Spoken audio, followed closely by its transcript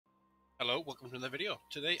Hello, welcome to another video.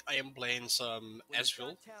 Today I am playing some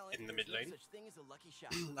Ezreal in the mid lane.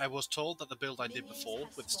 I was told that the build I did before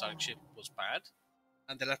with Statikk was bad,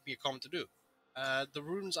 and they left me a comment to do. The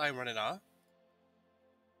runes I'm running are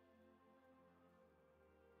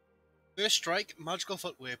First Strike, Magical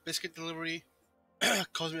Footwear, Biscuit Delivery,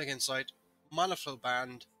 Cosmic Insight, Mana Flow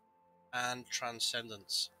Band, and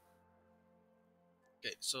Transcendence.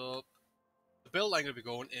 Okay, so the build I'm going to be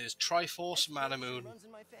going is Triforce, Mana Moon,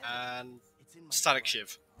 and Statikk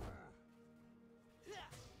Shiv.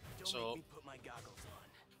 So,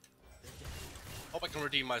 hope I can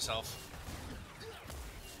redeem myself.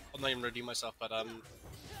 I'm not even redeem myself, but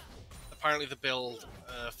apparently the build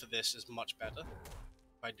for this is much better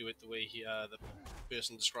if I do it the way the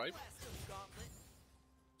person described.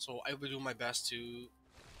 So I will do my best to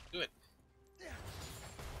do it. Feels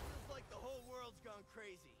like the whole world's gone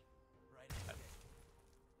crazy. Right.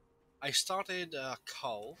 I started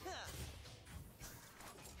Cull.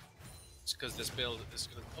 It's because this build is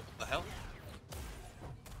gonna. Oh, what the hell?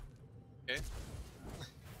 Okay.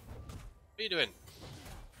 What are you doing?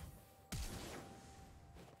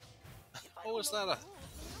 What was that?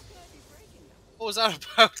 What was that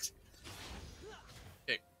about?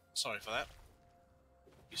 Okay, sorry for that.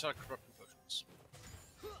 You started corrupting potions.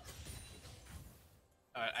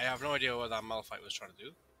 Alright, I have no idea what that Malphite was trying to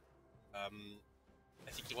do. I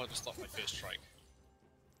think he wanted to stop my first strike.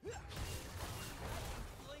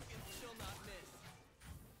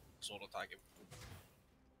 Sword attack him.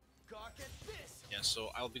 Yeah, so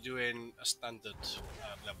I'll be doing a standard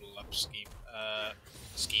level up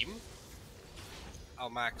scheme. I'll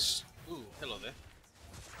max. Ooh, hello there.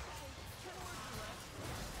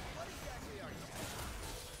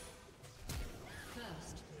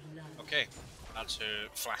 Okay, that's her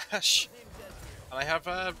flash. And I have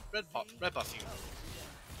a red buff you.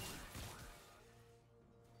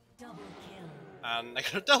 And I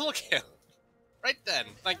got a double kill. Right then,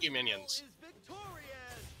 thank you minions.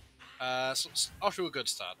 So off to a good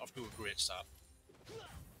start, off to a great start.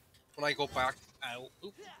 When I go back, I'll...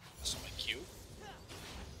 Oop, that's not my Q.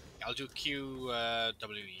 I'll do Q, WE. I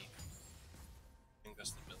think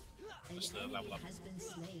that's the build. That's the level up.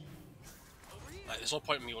 There's no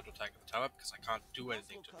point in me auto-attacking the tower because I can't do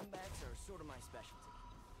anything to it.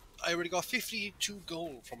 I already got 52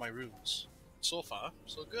 gold from my runes. So far,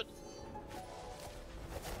 so good.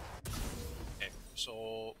 Okay,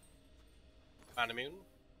 so... Mana Moon.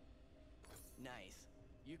 Nice.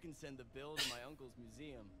 You can send the bill to my uncle's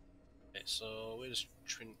museum. Okay, so where's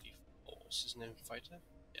Trinity Force? His name fighter?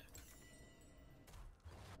 Yeah.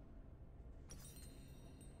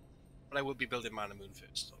 But I will be building Mana Moon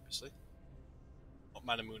first, obviously. Not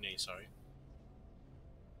Mana Moon A, sorry.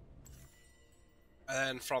 And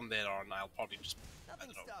then from there on, I'll probably just... I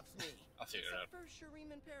don't know. Stops me. I'll figure it out. For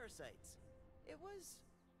Shuriman parasites. It was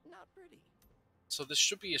not pretty. So this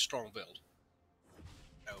should be a strong build.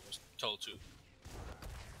 I was told to.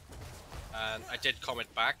 And I did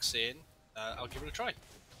comment back saying, I'll give it a try.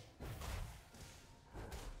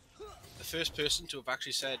 The first person to have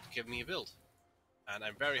actually said, give me a build. And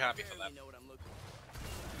I'm very happy for that.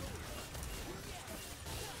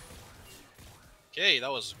 Okay,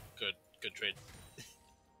 that was good trade.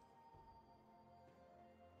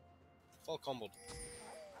 Full combo.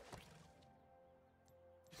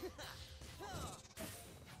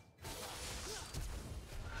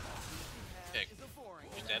 Okay,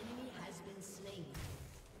 he's dead.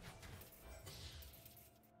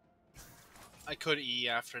 I could E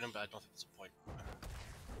after him, but I don't think there's a point.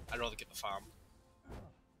 I'd rather get the farm.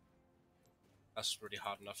 That's really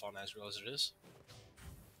hard enough on Ezreal as it is.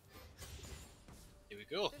 Here we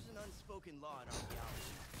go. There's an unspoken law in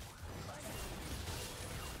archaeology.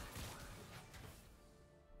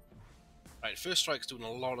 Right, first strike's doing a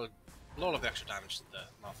lot of extra damage to the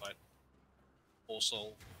Malphite.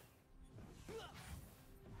 Also,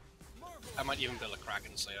 I might even build a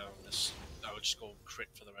Kraken Slayer on this. I would just go crit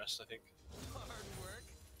for the rest, I think. Hard work.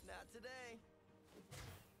 Not today.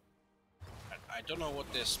 I don't know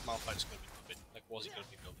what this Malphite's going to be building. Like, was he going to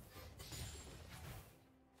be building?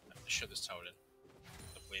 I'm sure this tower in.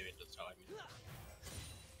 The way into the tower, I mean.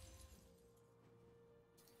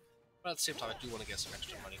 But at the same time, I do want to get some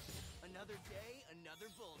extra money. Another day, another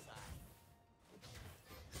bullseye.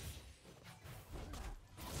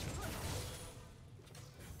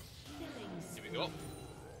 Here we go.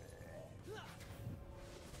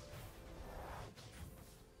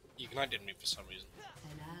 He ignited me for some reason.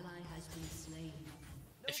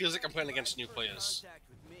 It feels like I'm playing against new players.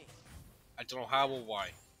 I don't know how or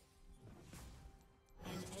why.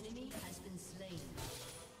 An enemy has been slain.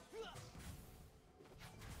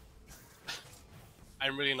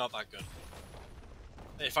 I'm really not that good.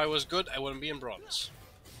 If I was good, I wouldn't be in bronze.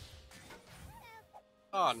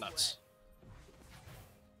 Oh, nuts.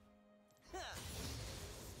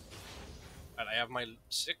 Right, I have my level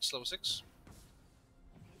 6.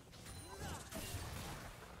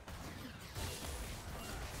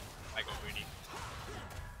 I got greedy.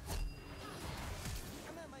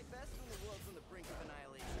 I'm at my best when the world's on the brink of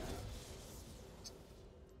annihilation.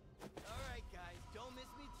 Alright guys, don't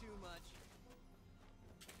miss me too much.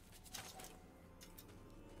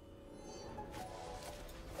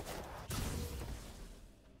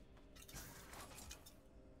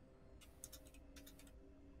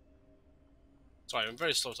 Sorry, I'm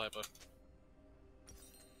very slow typer.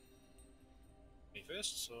 Me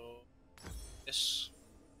first, so this.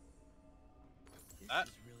 That.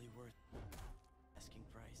 This is really worth asking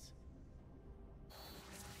price.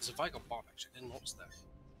 There's a Vigon bomb actually. I didn't notice that.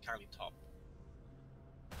 Carry top.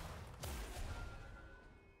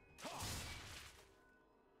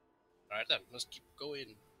 Alright then, let's keep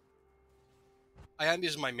going. I am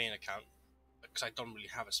using my main account because I don't really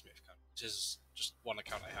have a Smith account, which is just one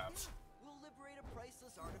account I have. We'll liberate a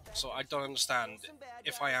priceless artifact. So I don't understand Kill some bad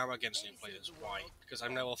if guys, I am against new and players, save the why? world. Because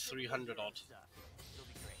I'm level 300 odd. It'll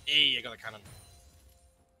be great. Hey, I got a cannon.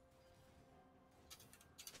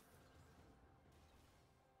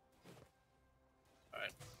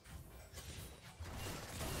 Alright.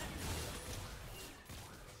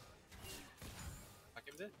 Back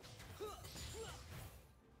in there.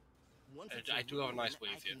 Once I it's do have a nice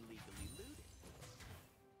ruin, wave I here. can legally loot it.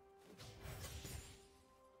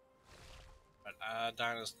 Right,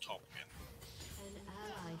 Diana's top again. An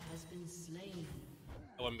ally has been slain.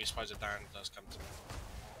 I wouldn't be surprised if Diana does come to me.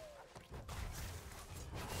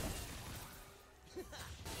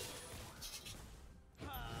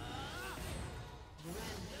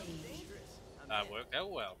 Rampage. That worked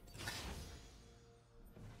out well.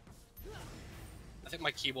 I think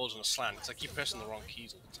my keyboard's on a slant because I keep pressing the wrong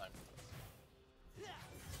keys all the time.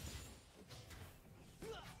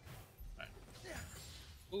 Right.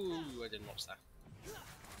 Ooh, I didn't watch that.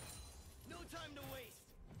 No time to waste.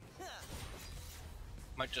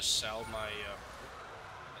 Might just sell my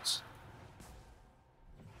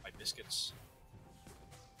my biscuits.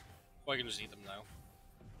 Or I can just eat them now.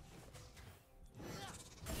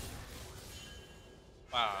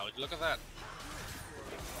 Wow, would you look at that?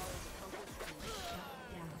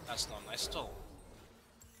 That's not nice at all.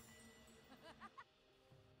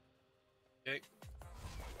 Okay,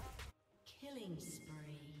 Killing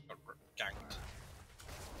spree. got ganked.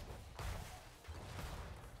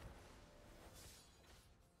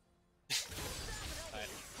 Right.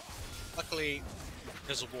 Luckily,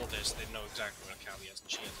 there's a war this, they know exactly where Callie is,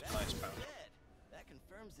 and she has a nice pound. Dead. That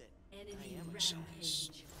confirms it. Enemy I am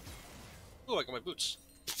rampage. Ooh, I got my boots.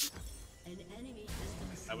 An enemy has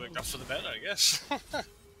been I slain. worked out for the better, I guess.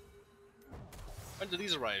 When did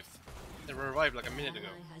these arrive? They were arrived like a minute ago.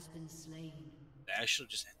 Ally has been slain. Yeah, I should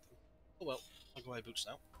have just hit them. Oh well, I'll go my boots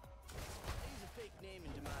now. Use a fake name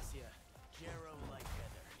in Demacia. Jarrow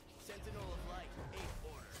Lightfeather. Sentinel of Light,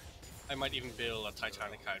 8th Order. I might even build a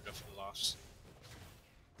Titanic Hydra for the laughs.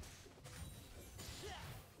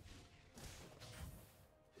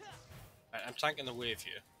 Right, I'm tanking the wave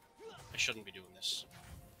here. I shouldn't be doing this.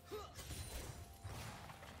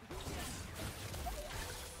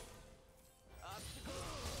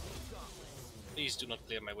 Please do not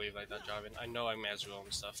clear my wave like that, Jarvin. I know I'm Ezreal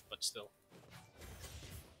and stuff, but still.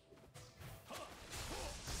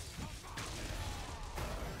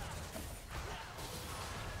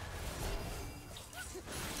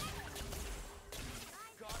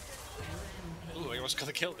 Ooh, I almost got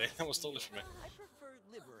a kill there. That was stolen from me. I prefer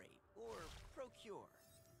liberate or procure.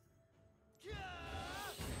 You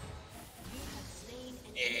have slain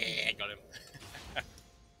an Yeah, I got him.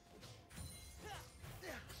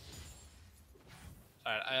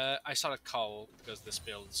 Alright, I started Carl because this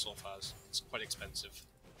build so far it's quite expensive.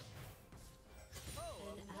 An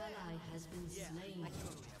ally has been slain.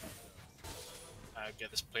 Get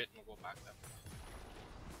this plate and we'll go back then.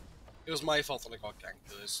 It was my fault that I got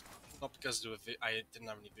ganked. It was not because I didn't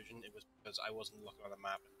have any vision, it was because I wasn't looking on the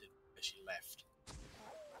map and didn't actually left.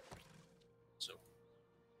 So.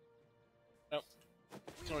 No.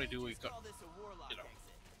 We can only do what we've got. Call this a warlock You know. exit.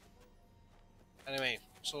 Anyway,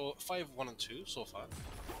 so 5, 1, and 2 so far.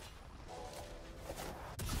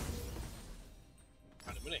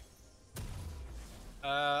 And I'm winning.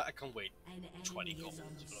 I can wait An 20 enemy gold is for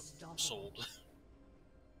them unstoppable. sold.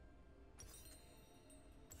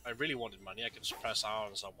 I really wanted money, I could just press R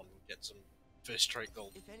on someone and get some first straight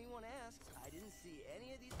gold. If anyone asks, I didn't see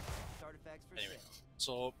any of these artifacts for Anyway, sale.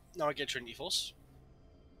 so now I get Trinity Force.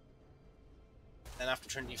 Then after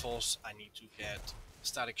Trinity Force, I need to get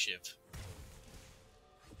Statikk Shiv.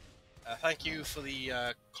 Thank you for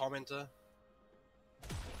the commenter.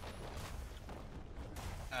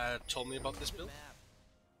 Told me about this build.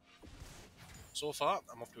 So far,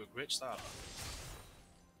 I'm off to a great start.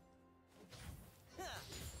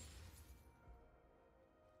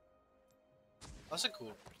 That's a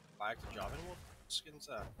cool flag for Jarvan. What skin's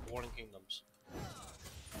that? Warring Kingdoms. The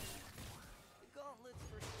gauntlets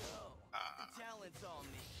for show. The talent's on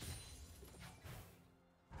me.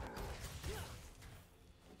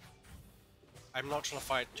 I'm not trying to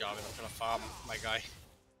fight Jarvan, I'm trying to farm my guy.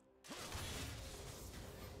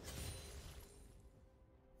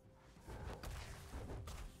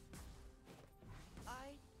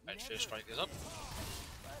 Right, first strike is up.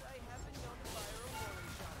 But I haven't known to fire a warning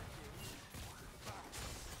shot or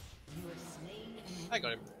two. You are slain and I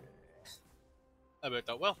got him. That worked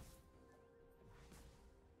out well.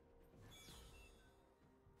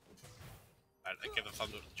 Right, I give a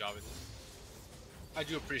thumbs up to Jarvan. I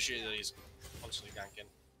do appreciate that he's constantly ganking.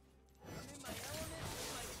 I'm in my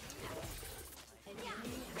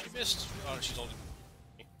element. She missed. Oh, she's holding.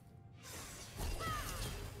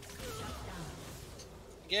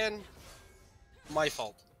 Again, my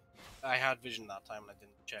fault. I had vision that time and I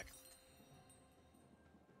didn't check.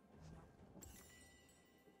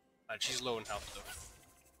 Right, she's low in health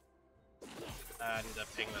though. And the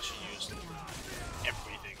ping that she used.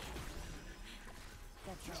 Everything.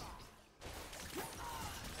 There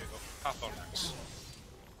we go. Half on max.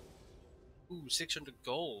 Ooh, 600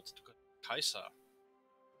 gold to go Kai'Sa.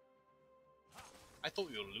 I thought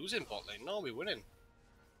we were losing bot lane. No, we're winning.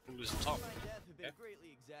 We're losing top. My death have been Yeah.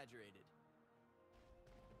 greatly exaggerated.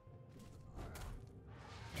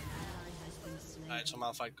 an ally has been slain. Alright, so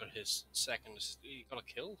Malphite got his second. He got a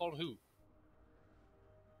kill? On who?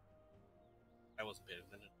 I wasn't paying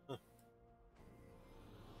attention. Huh.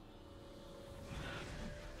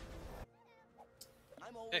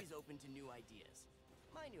 I'm always open to new ideas.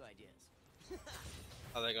 My new ideas.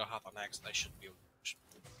 Oh, they got half on X. They should be a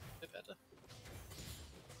bit better.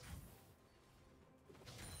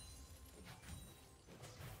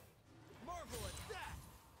 Marvel at that!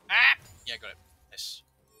 Ah! Yeah, got it. Nice.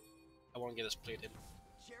 I want to get this played in.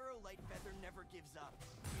 Jero Lightfeather never gives up.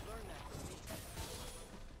 You learn that from me.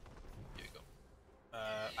 Here we go.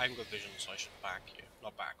 I haven't got vision, so I should back here.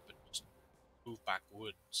 Not back, but just move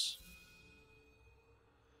backwards.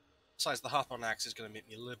 Besides, the Hearthstone axe is going to make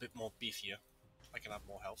me a little bit more beefier. I can have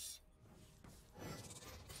more health.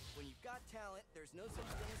 When you've got talent, there's no such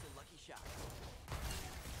thing as a lucky shot.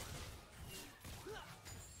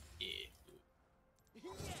 Yeah.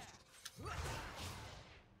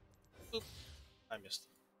 Oop. I missed.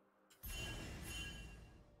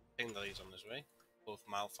 Ping that he's on his way. Both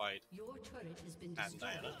Malphite Your turret has been and destroyed.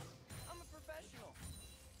 Diana. I'm a professional.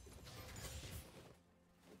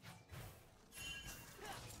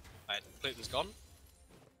 Alright, Clayton's gone.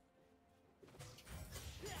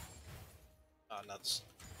 Ah, nuts.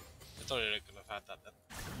 I thought you could have had that then.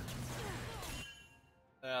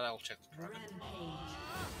 I'll check the dragon. Rampage.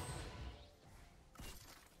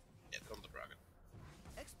 Yeah, they're on the dragon.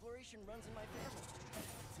 Exploration runs in my family.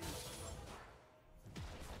 It's in my blood.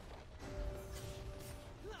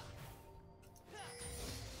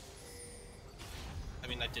 I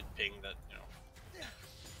mean, I did ping that, you know.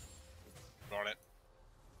 Darn it.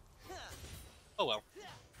 Oh well.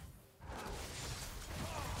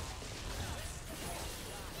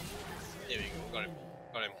 There we go, got him.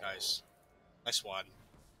 Got him, guys. Nice one.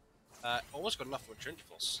 Almost got enough for Trinity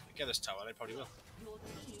Force. Get this tower, I probably will. Your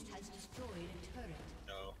team has destroyed a turret.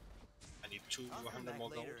 No. I need I'll come 200 back more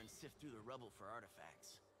gold. later and sift through the rubble for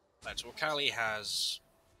artifacts. Right, so Kali has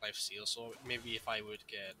life steal, so maybe if I would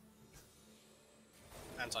get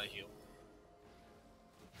anti-heal.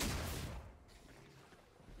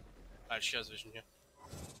 Alright, she has vision here.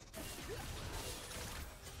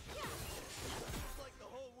 Like the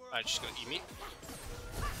whole world. Alright, she's gonna eat me.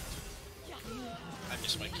 I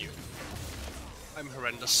missed my Q. I'm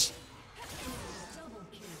horrendous. Double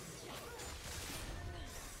kill.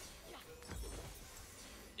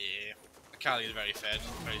 Yeah. Kali is very fed,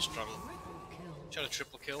 very strong. Kill. She had a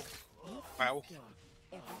triple kill. Wow.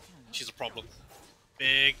 She's a problem.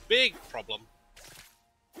 Big, big problem.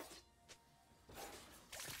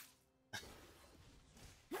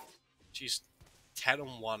 She's 10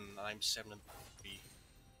 on 1 and I'm 7 and 3.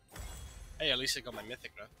 Hey, at least I got my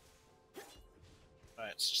mythic, right?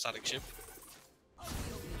 Alright, static ship.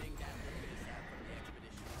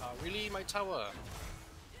 Really? My tower?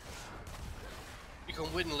 You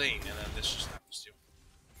can win lane and then this just happens to you.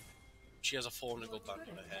 She has a 400 gold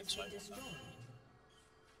bounty on her head, so I want that.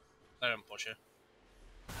 Let him push her.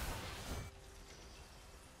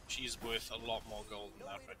 She's worth a lot more gold than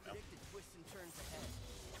No that way right to now. predict the twists and turns ahead.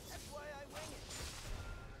 That's why I wing it.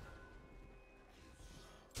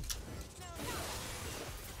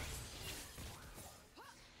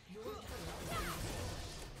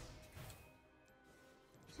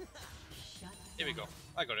 Shut Here we go. down.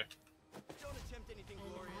 I got it. Don't attempt anything An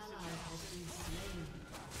glorious. ally has been slain.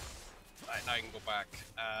 Right, now I can go back.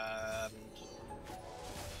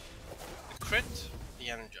 The crit, the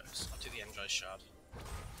energize. I'll take the energize shard.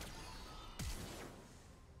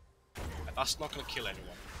 And that's not gonna kill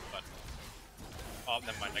anyone, but. Oh,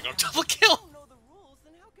 never mind, I got a double kill! I don't know the rules,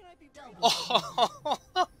 then how can I be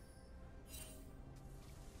Oh!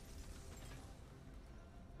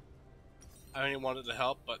 I only wanted to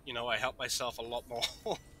help, but you know, I helped myself a lot more.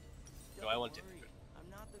 No, I wanted worry. I'm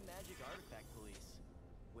not the magic artifact police.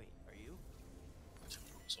 Wait, are you?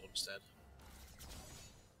 so instead.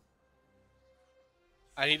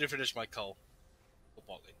 I need to finish my cull. For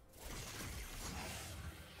bottling.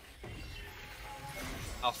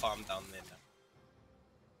 I'll farm down there now.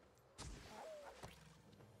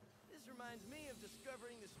 This reminds me of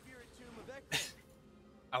discovering the spirit tomb of Ekron.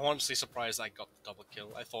 I'm honestly surprised I got the double kill.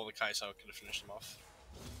 I thought the Kai'Sa could have finished him off.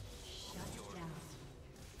 Shut down.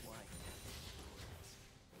 Why?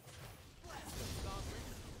 Blast of gauntlet.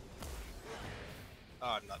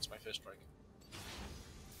 Ah, that's my first strike.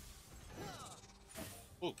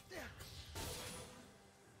 Ooh.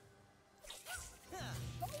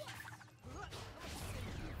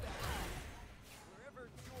 Wherever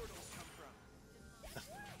Jordals come from.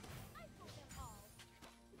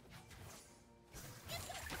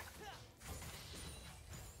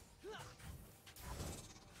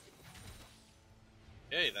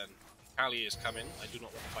 Okay then. Kali is coming. I do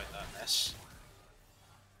not want to fight that mess.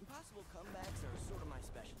 Impossible comebacks are sort of my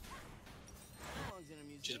specialty. Belongs in a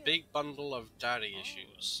museum. She's a big bundle of daddy All of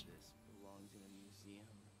issues. This belongs in a museum.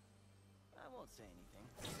 I won't say anything.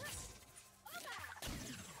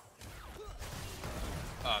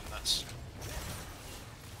 Ah, nuts.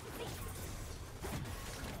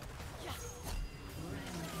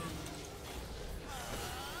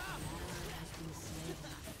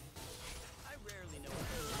 I rarely know.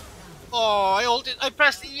 Oh, I ulted. I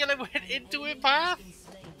pressed E and I went into a path.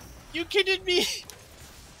 You kidding me?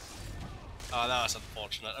 Oh, that was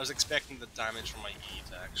unfortunate. I was expecting the damage from my E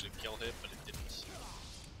to actually kill him, but it didn't.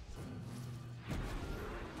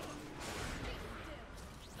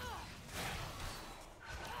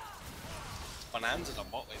 Bonanza's on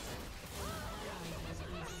bot lane.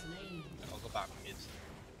 I'll go back mid.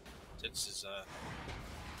 Since is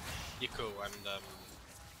Nico and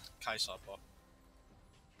Kai'Sa bot.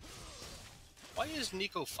 Why is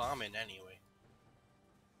Nico farming anyway?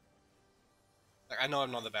 Like, I know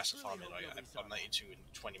I'm not the best at farming, right? I've got 92 in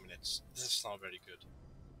 20 minutes. This is not very good.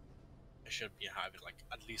 I should be having like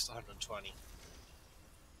at least 120.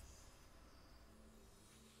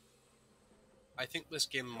 I think this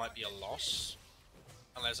game might be a loss.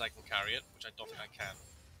 Unless I can carry it, which I don't think I can.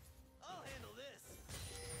 I'll handle this.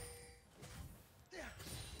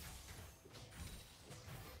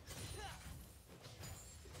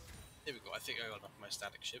 There we go, I think I got enough of my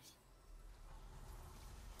static shiv.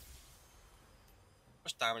 How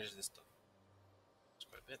much damage is this done? It's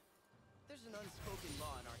quite a bit. There's an unspoken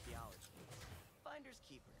law in archaeology. Finders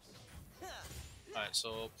keepers. Alright,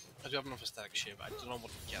 so I do have enough of static shiv. I don't know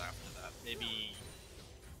what to get after that. Maybe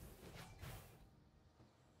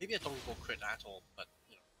I don't go crit at all, but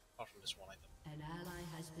you know, apart from this one item. An ally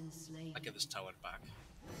has been slain. I get this tower back.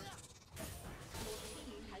 Your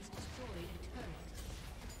team has destroyed a turret.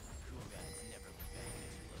 Cool guys never look back at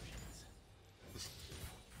explosions.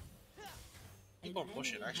 Keep on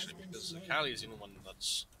pushing actually, because Kali is the only one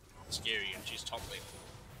that's scary and she's top lane.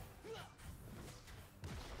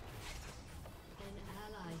 An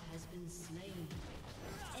ally has been slain.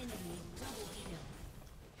 Enemy double kill.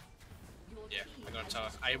 Your Yeah, team I got a has tower.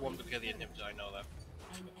 I destroyed want to kill the inhibitor, I know that.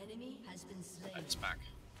 An enemy has been slain. And it's back.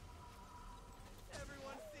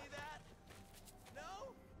 Everyone see that?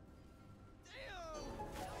 No? Damn!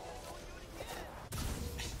 Now I gotta go and do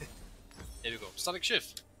it again. Here we go. Static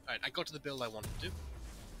shift. Alright, I got to the build I wanted to do.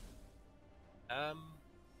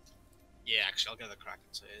 Yeah, actually, I'll get the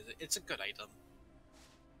Kraken. So it's a good item.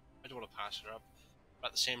 I don't want to pass her up. But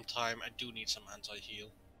at the same time, I do need some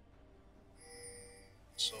anti-heal.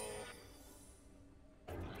 So...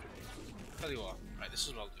 tell you what. Right, this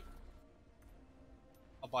is what I'll do.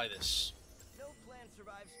 I'll buy this. No plan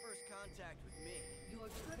survives first contact with me. Your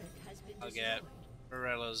turret has been I'll destroyed. get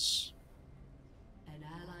Morella's... An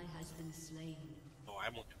ally has been slain. Oh, I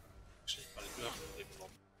won't get her, actually, but I do have to leave it alone.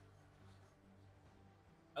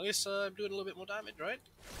 At least I'm doing a little bit more damage, right?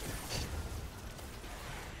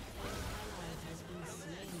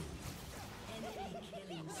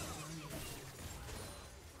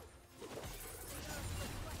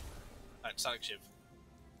 Alright, Statikk shiv.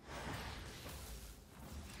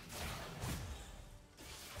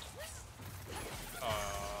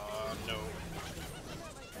 Oh no.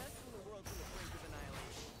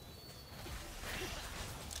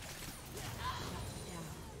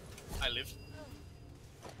 I live.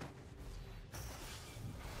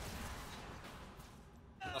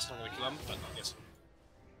 That's not gonna kill him, but I guess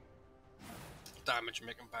damage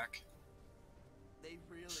make him back. They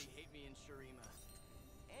really hate me in Shurima.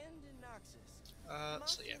 And in Noxus.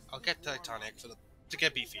 So yeah, I'll get Titanic for to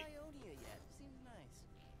get beefy. Ionia yet. Seems nice.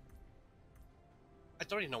 I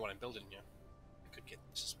don't even know what I'm building here. I could get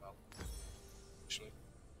this as well. Actually.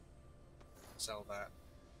 Sell that.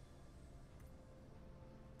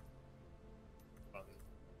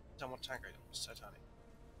 Tell me what tank item is Titanic.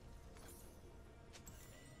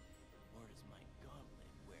 Or does my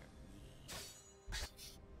gauntlet wear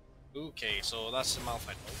me? Okay, so that's the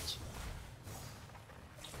Malphite bolt.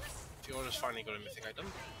 Fiora's finally got a mythic item.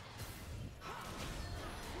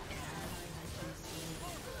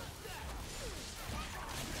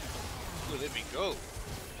 Ooh, there we go.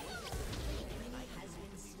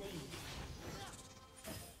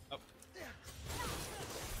 Oh. There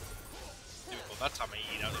we go, that time I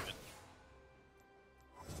eat out of it.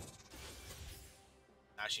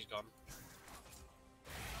 Nah, she's gone.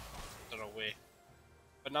 Don't know where.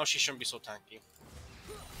 But now she shouldn't be so tanky.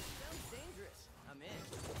 Sounds dangerous. I'm in.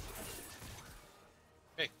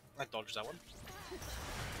 Okay, I dodged that one.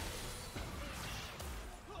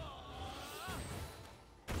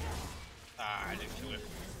 Ah, I didn't kill it.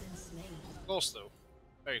 Close though.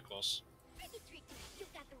 Very close. Pretty tricky. You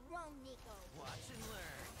got the wrong Nico. Watch and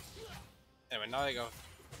learn. Anyway, now I go.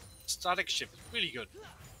 Statikk shiv is really good.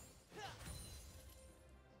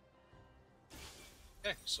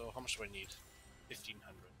 Okay, so how much do I need?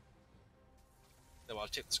 1500. Then I'll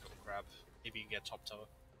take the skull crab. Maybe you can get top tower.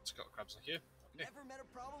 Skull crab's like here. Okay. Never met a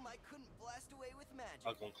problem I couldn't blast away with magic.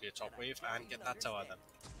 I'll go and clear top And I wave don't and get even that tower then.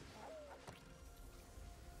 understand.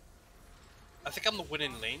 I think I'm the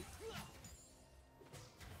winning lane.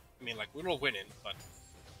 I mean, like, we're all winning, but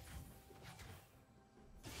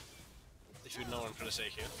if you know what I'm trying to say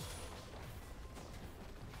here.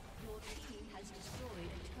 Your team has destroyed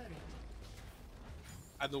a turret.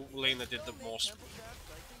 I'm the lane that did the most Temple traps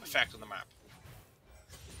like the effect on the map.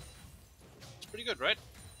 It's pretty good, right?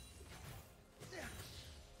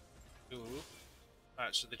 Ooh.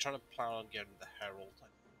 Alright, so they're trying to plan on getting the Herald.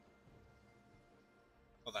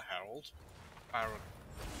 Or the Herald. Baron.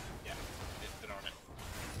 Yeah, they're on it.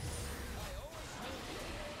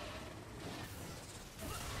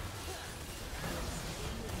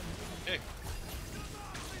 Okay.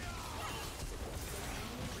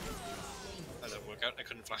 That didn't work out, I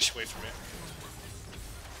couldn't flash away from it.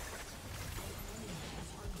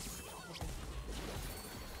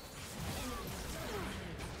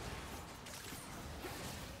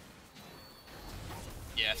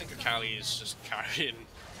 Yeah, I think Akali is just carrying.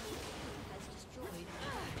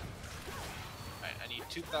 Right, I need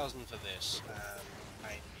 2,000 for this, and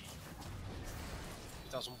I need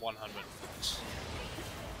 2,100 for this.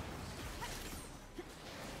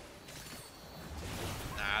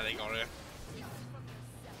 Nah, they got it.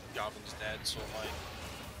 Jarvan's dead, so am I.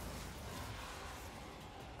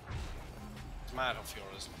 It's mad how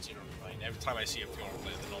Fiora's 0-9. Every time I see a Fiora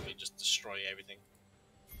play, they normally just destroy everything.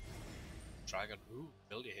 Dragon, ooh,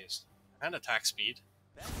 build your haste. And attack speed.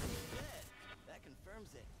 Back from the dead. That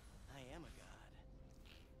confirms it. I am a god.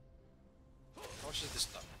 How much is this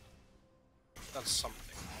done? That's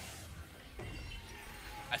something.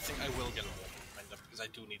 I think I will get a more kind of, because I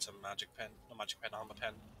do need some magic pen. No magic pen, armor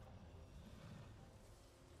pen.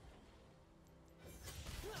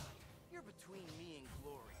 You're between me and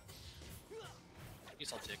glory. I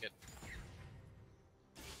guess I'll take it.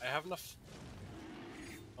 I have enough.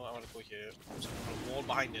 Oh, I want to go here. There's a wall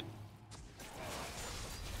behind it.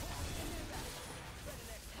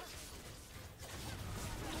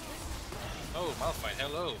 Oh, Malphite,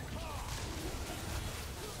 hello.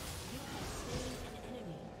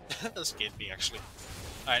 That scared me actually.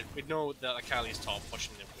 Alright, we know that Akali's top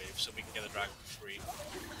pushing the wave, so we can get a dragon for free.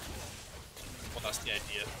 Well, that's the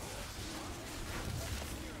idea.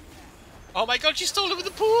 Oh my god, she stole it with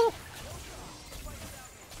the pool!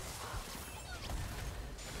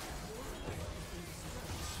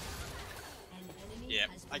 Yeah,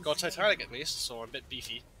 I got Titanic at least, so I'm a bit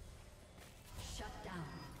beefy. Shut down.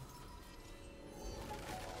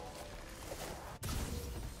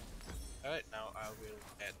 Alright, now I will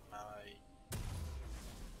get my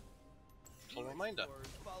useful reminder. Or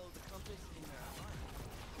follow the compass in their heart.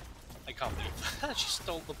 I can't believe that. She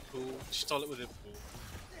stole the pool. She stole it with a pool.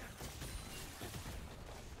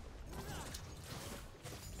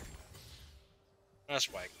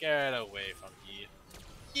 That's right. Get away from here.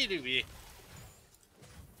 Get away.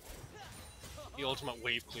 The ultimate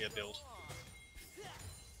wave clear build.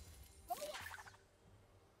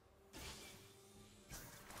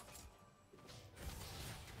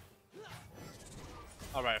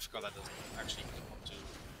 Alright, I forgot that doesn't actually come up to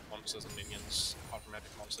monsters and minions, apart from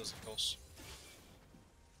epic monsters, of course.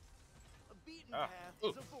 A beaten path is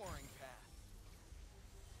a boring path.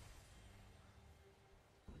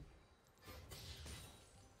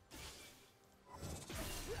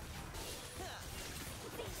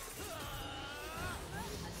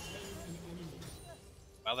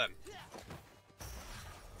 Well then.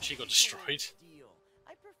 She got destroyed. Deal.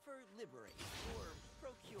 I prefer liberate or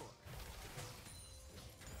procure.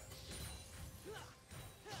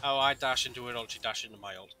 Oh, I dash into it, or she dash into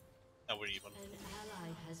my ult. Now we're even. An ally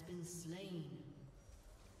has been slain.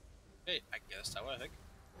 Okay, I guess that way, I think.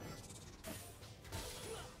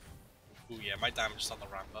 Ooh yeah, my damage is on the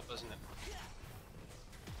ramp up, isn't it?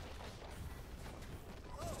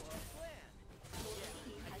 Oh, a plan.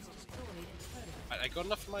 Has destroyed a turret. I got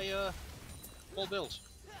enough for my full build.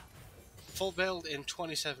 Full build in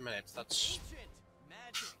 27 minutes. That's Ancient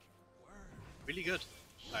magic word. really good.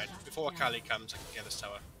 Alright, before Kali comes, I can get this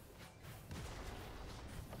tower.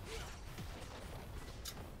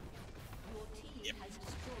 Your team Yep. has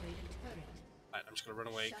destroyed a turret. Alright, I'm just gonna run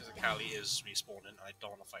away because the Kali is respawning and I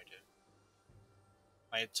don't want to fight her.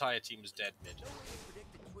 My entire team is dead mid. No way to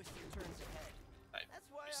predict the twists and turns ahead. Alright, That's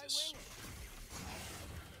why use I this. wing it.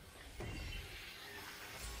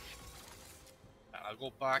 I'll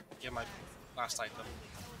go back, get my last item,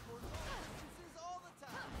 Teleport distances all the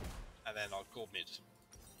time. and then I'll go mid.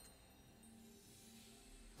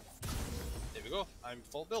 There we go, I'm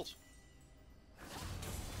full build.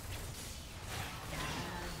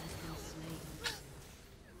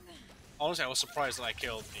 Honestly, I was surprised that I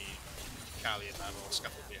killed the Kali and that little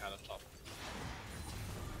scuffle we had up top.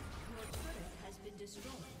 Your turret has been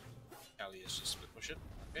destroyed. Kali is just split pushing,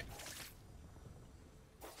 okay.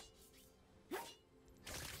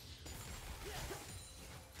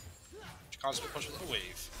 She can't split push with a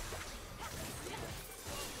wave.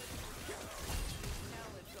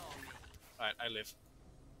 Now it's all me. Alright, I live.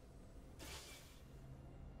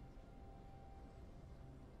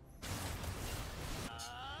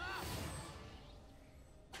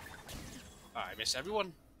 I miss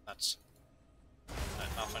everyone. That's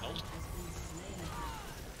not my ult.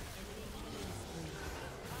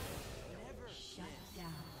 Never Shut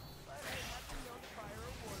down. but I have to know to fire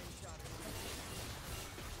a warning shot.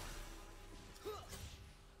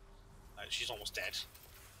 She's almost dead.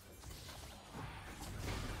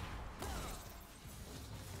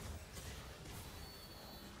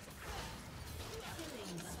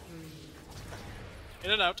 Killing spree.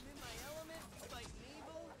 In and out. I'm in my element, fighting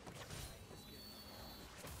evil.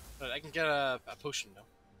 Right, I can get a potion now.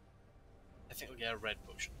 I think we'll get a red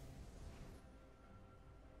potion.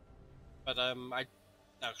 But I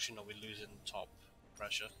actually no, we lose in top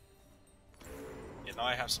pressure. Yeah, now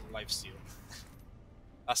I have some life steal.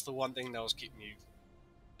 That's the one thing that was keeping me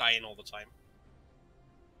dying all the time.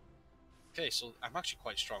 Okay, so I'm actually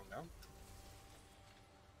quite strong now.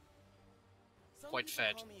 Some Quite people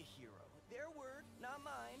fed. Call me a hero. Their word, not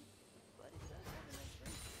mine. But it does have a nice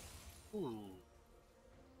ring. Ooh.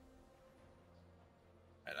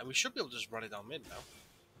 Right, we should be able to just run it down mid now.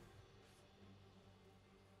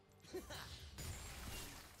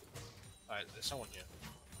 Alright, there's someone here.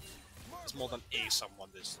 There's more than a someone,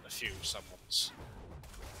 there's a few someones. I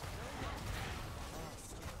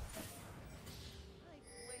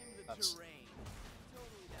blame the That's- terrain.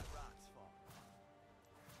 Totally that rock's fault.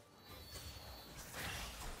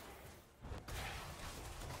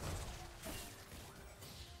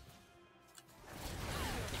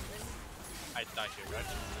 I die here, right?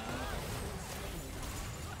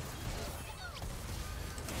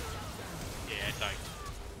 Yeah, I died.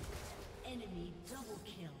 Enemy double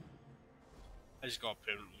kill. I just got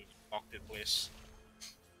permanently locked in place.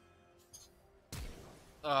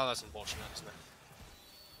 Oh, that's unfortunate, isn't it?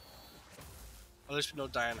 At least we know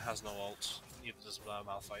Diane has no ult. Neither does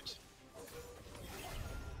Malphite.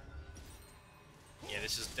 Yeah,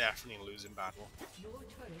 this is definitely a losing battle. Your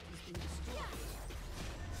turret has been destroyed.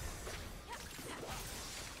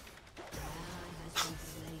 Ally has been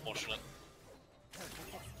slain. Unfortunate.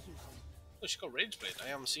 Perfect execution. Oh, she got Rage Blade. I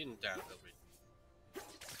haven't seen Diane build Rage.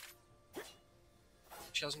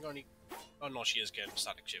 She hasn't got any. Oh no, she is getting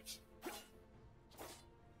Statikk shiv.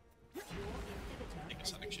 Your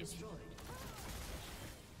shiv. destroyed.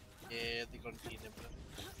 Yeah, they got an inhibitor.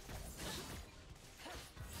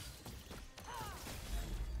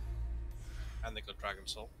 And they got Dragon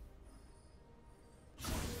Soul. My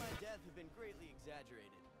death have been greatly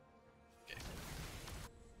exaggerated. Okay.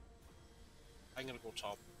 I'm gonna go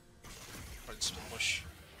top. For instant push.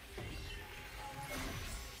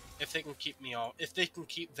 If they can keep me off, if they can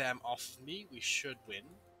keep them off me, we should win.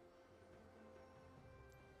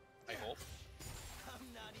 I hope.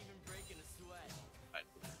 I'm not even breaking a sweat. Right.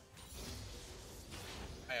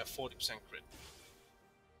 I have 40% crit.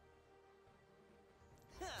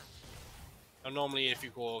 Now normally if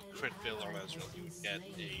you go crit build on Ezreal, you get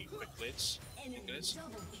a quick blitz. I think it is.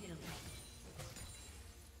 Double kill.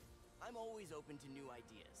 I'm always open to new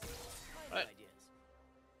ideas. Find Right. ideas.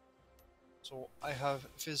 So I have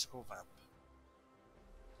physical vamp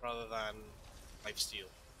rather than lifesteal.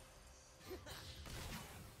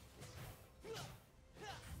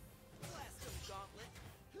 Blast 'em, gauntlet.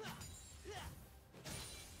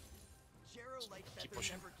 Jero Keep Lightfeather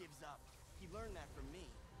pushing. never gives up. He learned that from me.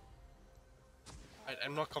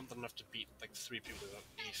 I'm not confident enough to beat like 3 people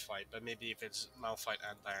in a fight, but maybe if it's Malphite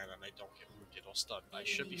and Diana and I don't get wounded or stunned, I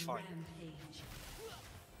should be fine. Rampage.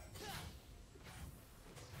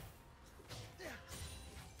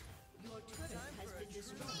 Your turret has been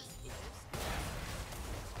destroyed.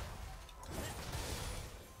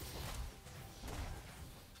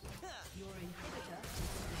 Your inhibitor has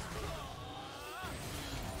been destroyed.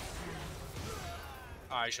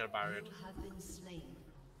 I should have barried. You have been slain.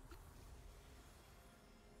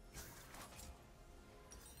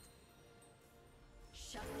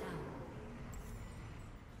 Shut down.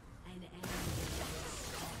 An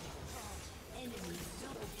enemy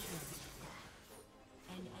double kill.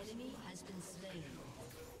 An enemy has been slain.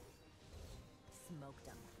 Smoked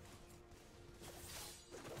them.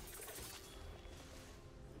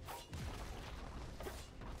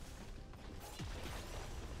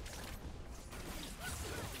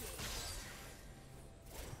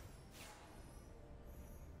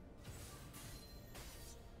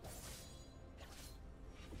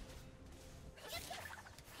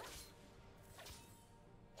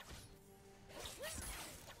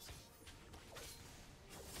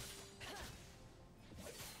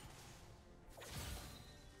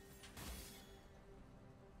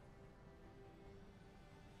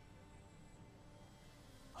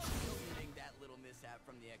 I'll be omitting that little mishap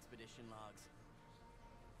from the expedition logs.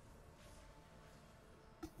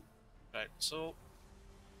 Right, so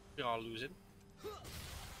we are losing.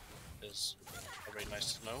 Is very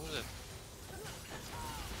nice to know, is it?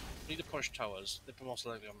 We need to push towers. They're most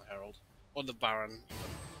likely on the Herald. Or the Baron,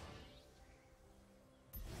 even.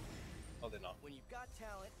 Oh, they're not. When you've got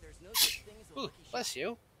talent, there's no such thing as a Ooh, lucky shot. bless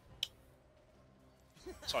you.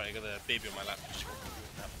 Sorry, I got a baby on my lap. She won't be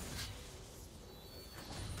doing that.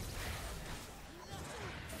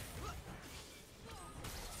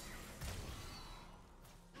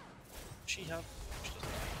 She have? She doesn't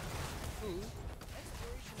have. Ooh.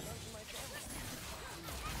 Exploration runs in my family.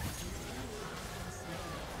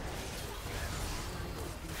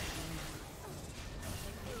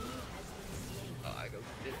 Oh, I go.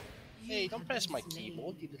 Hey, don't press my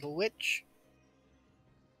keyboard, you little witch.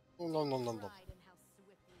 No, no, no, no, no.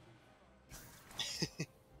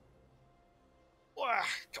 Wah,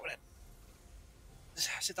 come on in.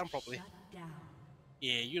 Sit down properly. Shut down.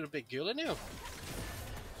 Yeah, you're a big girl, aren't you?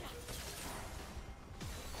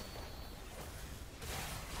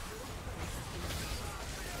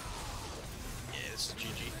 Yeah, this is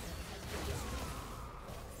GG.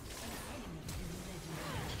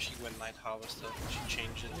 She went Night Harvester, she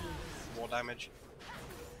changed it. More damage.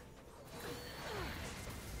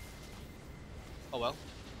 Oh well.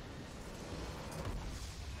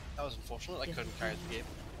 That was unfortunate, I couldn't carry the game.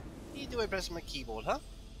 What are you doing pressing my keyboard, huh?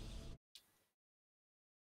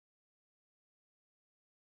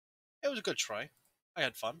 It was a good try. I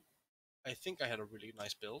had fun. I think I had a really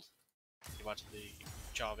nice build. Give out to the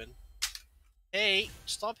Jarvan. Hey,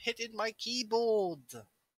 stop hitting my keyboard!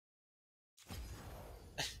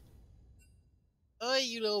 Oh,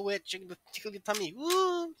 you little witch, you're gonna tickle your tummy.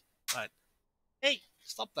 Woo! Right. Hey,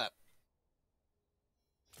 stop that.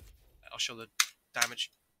 I'll show the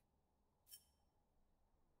damage.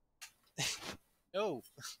 No.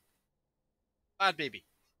 Bad baby.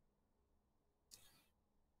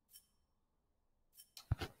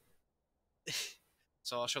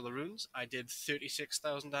 So I'll show the runes. I did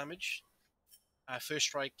 36,000 damage. First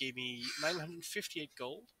strike gave me 958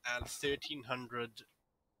 gold and 1300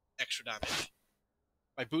 extra damage.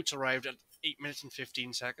 My boots arrived at 8 minutes and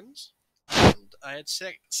 15 seconds. And I had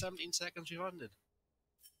 17 seconds refunded.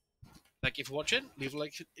 Like, if you're watching, leave a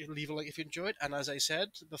like if you enjoyed. And as I said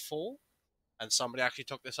before, and somebody actually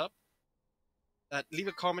took this up, leave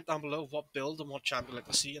a comment down below what build and what champ you'd like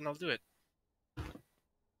to see, and I'll do it.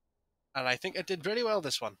 And I think I did very well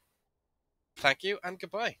this one. Thank you, and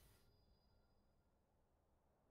goodbye.